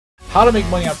how to make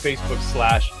money on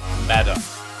Facebook/Meta.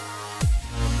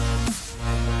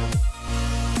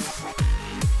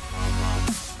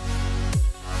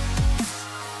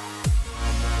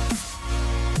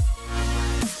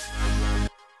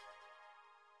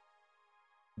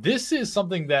 This is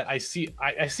something that I see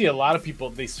a lot of people,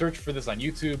 they search for this on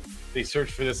YouTube, they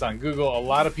search for this on Google. A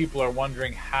lot of people are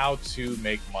wondering how to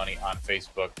make money on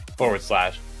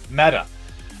Facebook/Meta.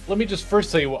 Let me just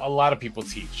first tell you what a lot of people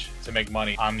teach to make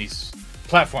money on these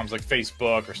platforms like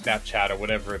Facebook or Snapchat or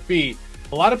whatever it be.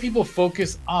 A lot of people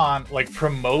focus on like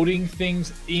promoting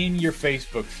things in your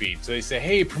Facebook feed. So they say,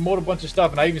 hey, promote a bunch of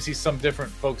stuff. And I even see some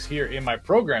different folks here in my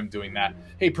program doing that.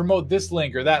 Hey, promote this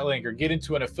link or that link, or get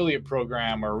into an affiliate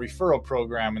program or a referral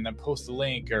program and then post a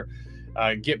link, or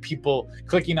get people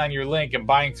clicking on your link and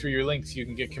buying through your link so you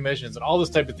can get commissions and all this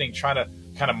type of thing, trying to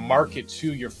kind of market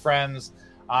to your friends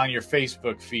on your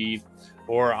Facebook feed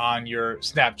or on your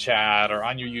Snapchat or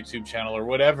on your YouTube channel or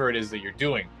whatever it is that you're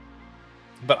doing.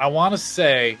 But I want to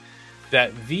say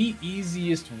that the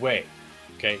easiest way,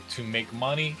 okay, to make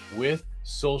money with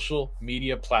social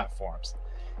media platforms,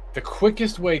 the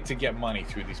quickest way to get money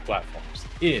through these platforms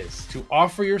is to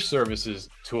offer your services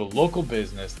to a local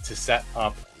business to set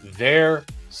up their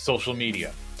social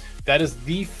media. That is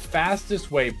the fastest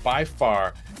way by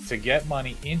far to get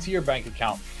money into your bank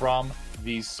account from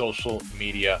these social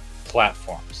media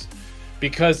platforms.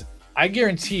 Because I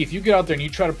guarantee if you get out there and you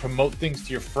try to promote things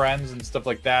to your friends and stuff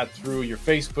like that through your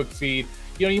Facebook feed,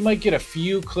 you know, you might get a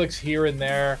few clicks here and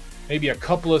there, maybe a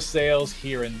couple of sales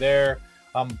here and there.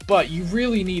 But you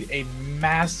really need a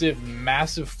massive,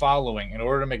 massive following in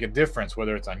order to make a difference,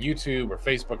 whether it's on YouTube or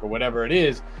Facebook or whatever it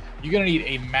is. You're going to need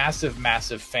a massive,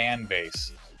 massive fan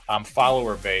base,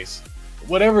 follower base,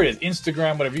 whatever it is,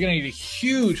 Instagram, whatever. You're going to need a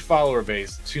huge follower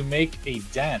base to make a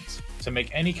dent, to make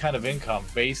any kind of income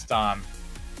based on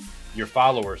your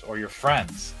followers or your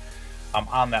friends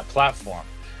on that platform.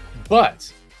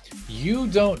 But you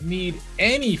don't need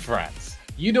any friends.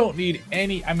 You don't need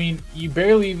any, I mean, you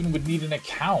barely even would need an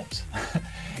account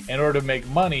in order to make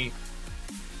money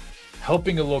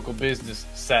helping a local business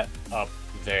set up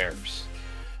theirs.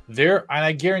 And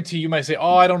I guarantee you might say,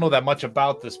 oh, I don't know that much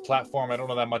about this platform. I don't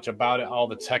know that much about it, all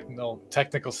the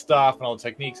technical stuff and all the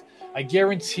techniques. I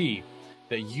guarantee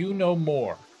that you know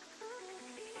more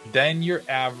than your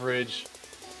average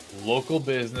local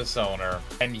business owner,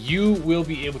 and you will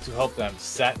be able to help them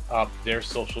set up their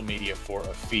social media for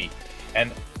a fee.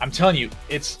 And I'm telling you,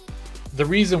 it's the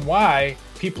reason why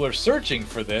people are searching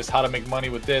for this, how to make money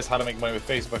with this, how to make money with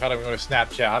Facebook, how to make money with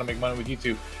Snapchat, how to make money with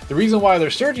YouTube. The reason why they're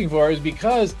searching for it is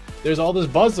because there's all this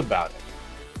buzz about it.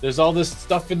 There's all this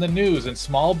stuff in the news, and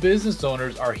small business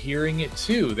owners are hearing it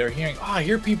too. They're hearing, oh, I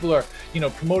hear people are, you know,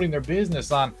 promoting their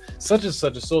business on such and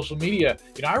such a social media.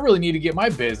 You know, I really need to get my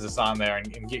business on there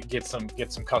and get some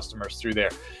customers through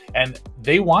there. And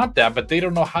they want that, but they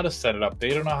don't know how to set it up. They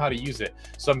don't know how to use it.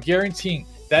 So I'm guaranteeing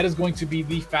that is going to be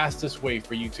the fastest way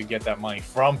for you to get that money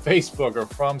from Facebook or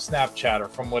from Snapchat or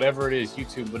from whatever it is,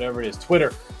 YouTube, whatever it is,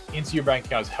 Twitter, into your bank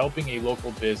account, is helping a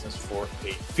local business for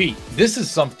a fee. This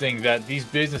is something that these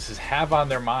businesses have on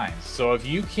their minds. So if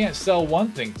you can't sell one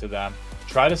thing to them,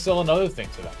 try to sell another thing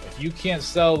to them. If you can't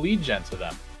sell lead gen to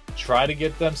them, try to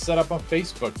get them set up on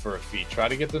Facebook for a fee. Try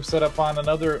to get them set up on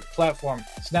another platform,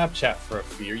 Snapchat, for a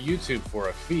fee, or YouTube for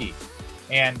a fee.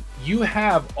 And you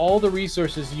have all the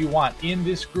resources you want in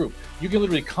this group. You can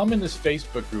literally come in this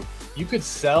Facebook group. You could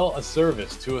sell a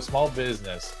service to a small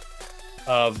business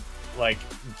of like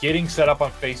getting set up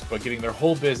on Facebook, getting their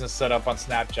whole business set up on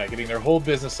Snapchat, getting their whole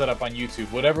business set up on YouTube,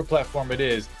 whatever platform it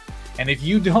is. And if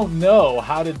you don't know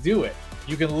how to do it,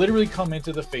 you can literally come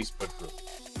into the Facebook group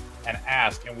and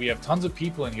ask. And we have tons of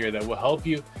people in here that will help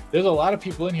you. There's a lot of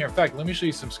people in here. In fact, let me show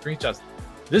you some screenshots.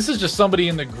 This is just somebody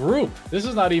in the group. This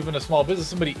is not even a small business,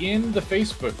 somebody in the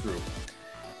Facebook group.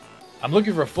 I'm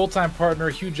looking for a full-time partner,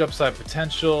 huge upside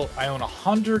potential. I own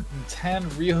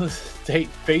 110 real estate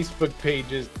Facebook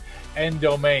pages and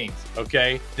domains.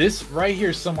 Okay, this right here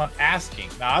is someone asking.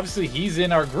 Now obviously he's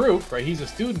in our group, right? He's a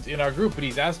student in our group, but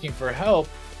he's asking for help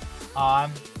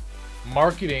on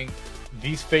marketing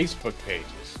these Facebook pages.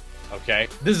 Okay,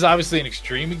 this is obviously an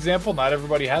extreme example. Not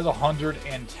everybody has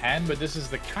 110, but this is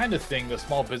the kind of thing that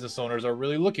small business owners are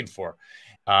really looking for.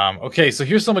 Okay, so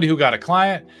here's somebody who got a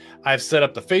client. I've set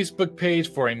up the Facebook page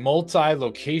for a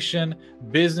multi-location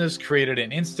business, created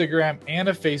an Instagram and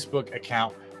a Facebook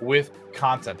account with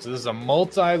content. So this is a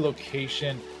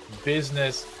multi-location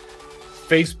business,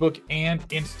 Facebook and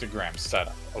Instagram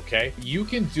setup. Okay, you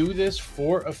can do this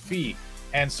for a fee,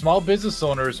 and small business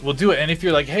owners will do it. And if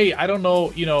you're like, hey, I don't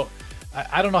know, you know,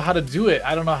 I don't know how to do it.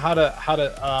 I don't know how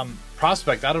to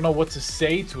prospect, I don't know what to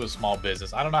say to a small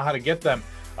business. I don't know how to get them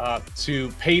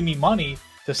to pay me money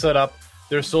to set up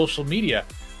their social media.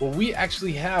 Well, we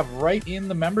actually have right in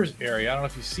the members area, I don't know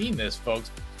if you've seen this, folks.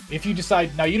 If you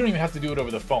decide, now you don't even have to do it over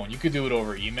the phone. You could do it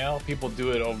over email. People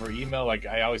do it over email. Like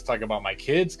I always talk about my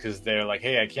kids because they're like,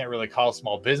 hey, I can't really call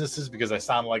small businesses because I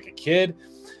sound like a kid.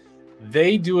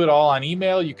 They do it all on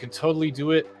email. You can totally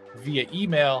do it via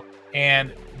email.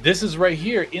 And this is right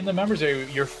here in the members area.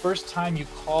 Your first time you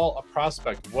call a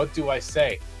prospect, what do I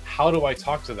say? How do I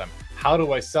talk to them? How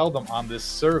do I sell them on this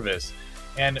service?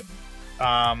 And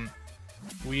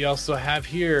we also have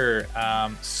here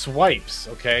swipes.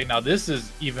 Okay, now this is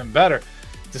even better.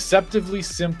 Deceptively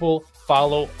simple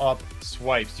follow-up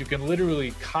swipes. You can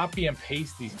literally copy and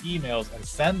paste these emails and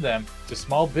send them to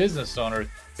small business owners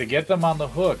to get them on the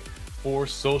hook for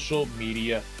social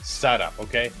media setup.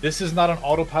 Okay, this is not an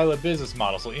autopilot business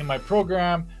model. So in my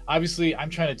program, obviously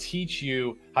I'm trying to teach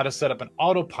you how to set up an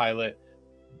autopilot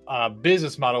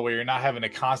business model where you're not having to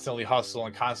constantly hustle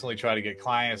and constantly try to get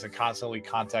clients and constantly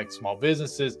contact small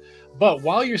businesses. But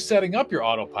while you're setting up your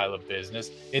autopilot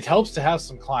business, it helps to have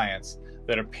some clients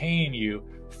that are paying you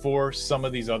for some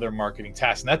of these other marketing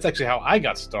tasks. And that's actually how I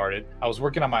got started. I was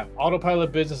working on my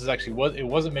autopilot business. It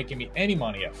wasn't making me any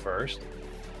money at first,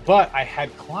 but I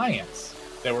had clients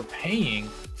that were paying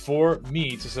for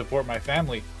me to support my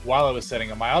family while I was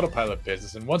setting up my autopilot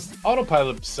business. And once the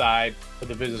autopilot side of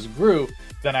the business grew,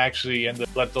 then I actually ended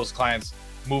up let those clients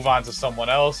move on to someone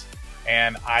else.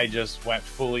 And I just went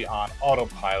fully on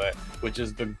autopilot, which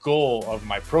is the goal of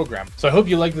my program. So I hope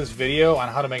you like this video on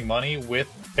how to make money with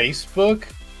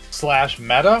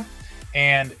Facebook/Meta.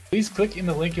 And please click in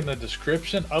the link in the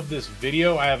description of this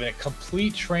video. I have a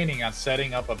complete training on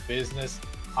setting up a business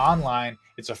online.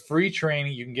 It's a free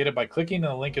training. You can get it by clicking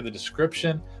the link in the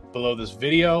description below this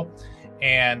video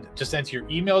and just enter your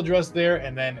email address there,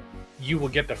 and then you will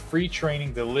get the free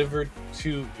training delivered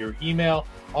to your email.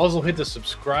 Also hit the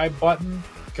subscribe button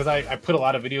because I put a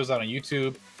lot of videos out on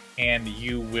YouTube, and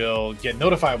you will get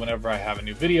notified whenever I have a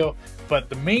new video. But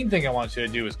the main thing I want you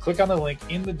to do is click on the link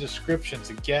in the description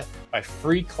to get my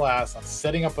free class on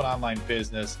setting up an online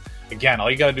business. Again,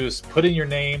 all you got to do is put in your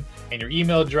name and your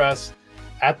email address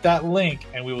at that link,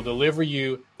 and we will deliver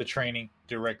you the training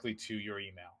directly to your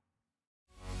email.